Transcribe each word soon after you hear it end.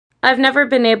I've never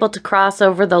been able to cross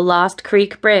over the Lost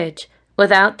Creek Bridge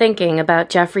without thinking about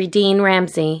Jeffrey Dean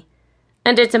Ramsey,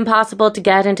 and it's impossible to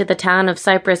get into the town of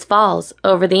Cypress Falls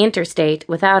over the interstate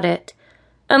without it,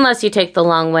 unless you take the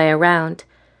long way around,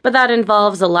 but that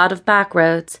involves a lot of back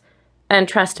roads, and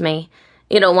trust me,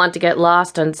 you don't want to get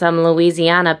lost on some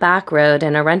Louisiana back road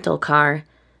in a rental car.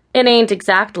 It ain't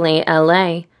exactly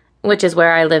L.A., which is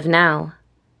where I live now.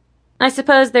 I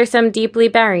suppose there's some deeply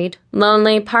buried,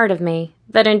 lonely part of me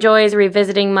that enjoys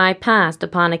revisiting my past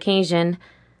upon occasion,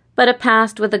 but a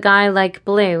past with a guy like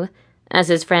Blue, as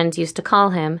his friends used to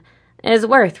call him, is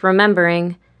worth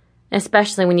remembering,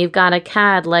 especially when you've got a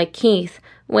cad like Keith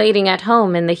waiting at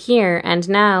home in the here and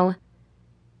now.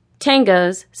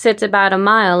 Tango's sits about a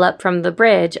mile up from the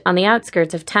bridge on the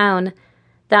outskirts of town.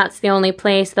 That's the only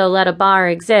place they'll let a bar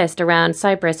exist around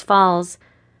Cypress Falls.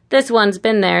 This one's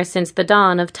been there since the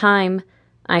dawn of time,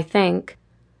 I think.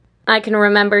 I can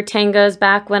remember Tango's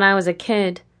back when I was a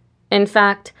kid. In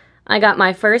fact, I got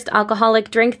my first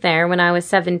alcoholic drink there when I was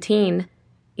 17.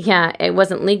 Yeah, it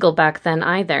wasn't legal back then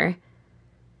either.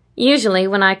 Usually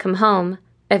when I come home,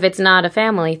 if it's not a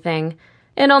family thing,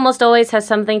 it almost always has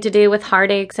something to do with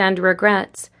heartaches and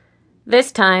regrets.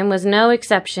 This time was no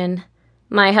exception.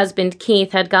 My husband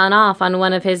Keith had gone off on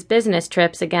one of his business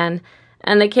trips again,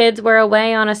 and the kids were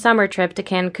away on a summer trip to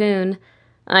Cancun.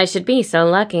 I should be so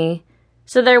lucky.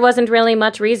 So there wasn't really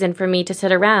much reason for me to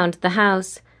sit around the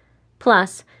house.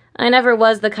 Plus, I never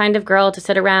was the kind of girl to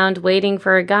sit around waiting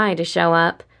for a guy to show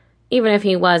up, even if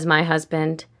he was my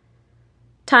husband.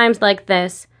 Times like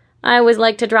this, I always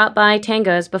like to drop by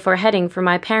Tango's before heading for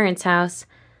my parents' house.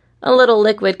 A little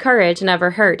liquid courage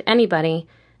never hurt anybody,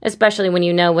 especially when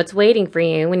you know what's waiting for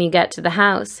you when you get to the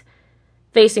house.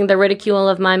 Facing the ridicule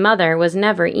of my mother was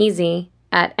never easy,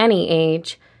 at any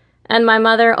age, and my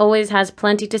mother always has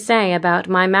plenty to say about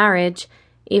my marriage,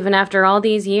 even after all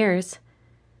these years.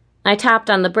 I tapped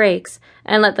on the brakes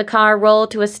and let the car roll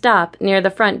to a stop near the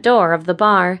front door of the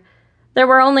bar. There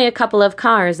were only a couple of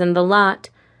cars in the lot.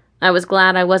 I was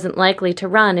glad I wasn't likely to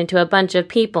run into a bunch of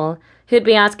people who'd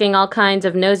be asking all kinds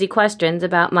of nosy questions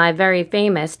about my very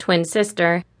famous twin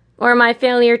sister, or my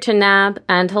failure to nab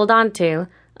and hold on to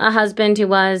a husband who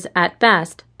was, at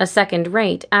best, a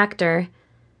second-rate actor.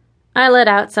 I let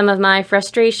out some of my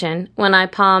frustration when I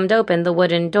palmed open the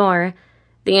wooden door.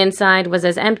 The inside was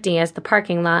as empty as the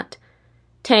parking lot.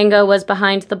 Tango was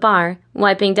behind the bar,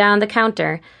 wiping down the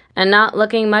counter, and not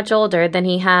looking much older than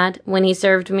he had when he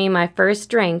served me my first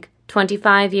drink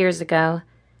 25 years ago.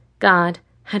 God,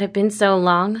 had it been so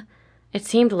long? It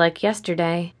seemed like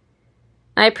yesterday.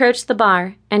 I approached the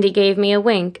bar, and he gave me a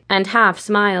wink and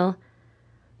half-smile.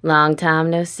 "Long time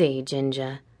no see,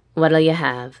 Ginger. What'll you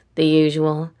have? The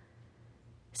usual?"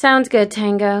 "Sounds good,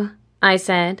 Tango," I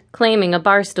said, claiming a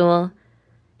bar stool.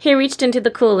 He reached into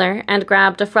the cooler and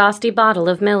grabbed a frosty bottle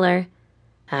of Miller.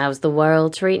 "How's the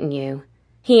world treating you?"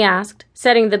 he asked,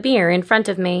 setting the beer in front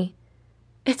of me.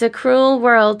 "It's a cruel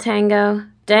world, Tango.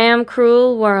 Damn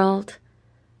cruel world."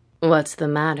 "What's the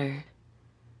matter?"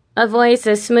 A voice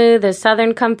as smooth as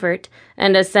Southern comfort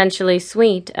and essentially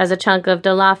sweet as a chunk of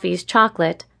DeLaffy's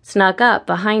chocolate snuck up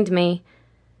behind me.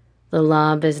 "The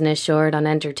law business short on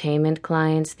entertainment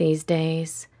clients these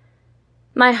days."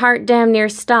 My heart damn near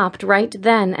stopped right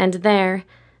then and there,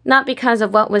 not because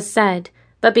of what was said,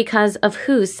 but because of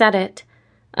who said it.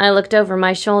 I looked over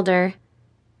my shoulder.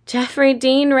 Jeffrey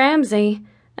Dean Ramsey,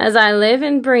 as I live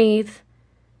and breathe.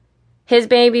 His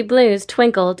baby blues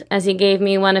twinkled as he gave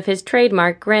me one of his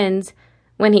trademark grins.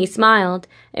 When he smiled,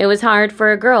 it was hard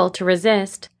for a girl to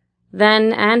resist.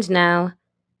 Then and now.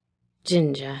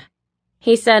 "Ginger."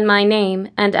 He said my name,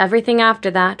 and everything after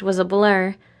that was a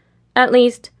blur. At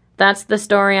least, that's the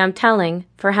story I'm telling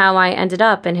for how I ended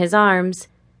up in his arms.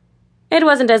 It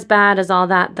wasn't as bad as all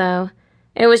that, though.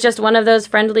 It was just one of those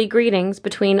friendly greetings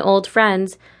between old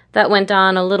friends that went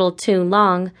on a little too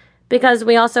long, because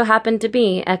we also happened to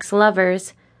be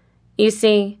ex-lovers. You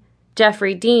see,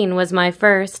 Jeffrey Dean was my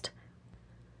first.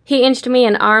 He inched me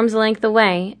an arm's length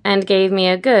away and gave me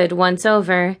a good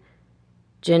once-over.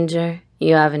 "Ginger,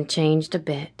 you haven't changed a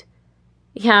bit."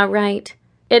 "Yeah, right.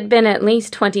 It'd been at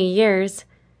least 20 years.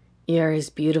 "You're as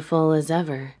beautiful as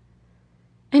ever."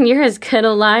 "And you're as good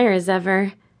a liar as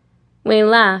ever." We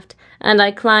laughed, and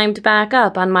I climbed back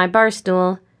up on my bar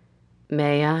stool.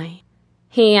 "May I?"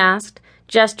 he asked,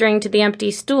 gesturing to the empty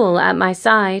stool at my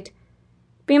side.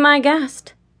 "Be my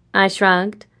guest," I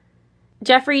shrugged.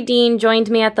 Jeffrey Dean joined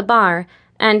me at the bar,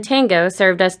 and Tango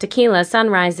served us tequila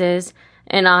sunrises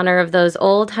in honor of those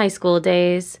old high school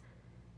days.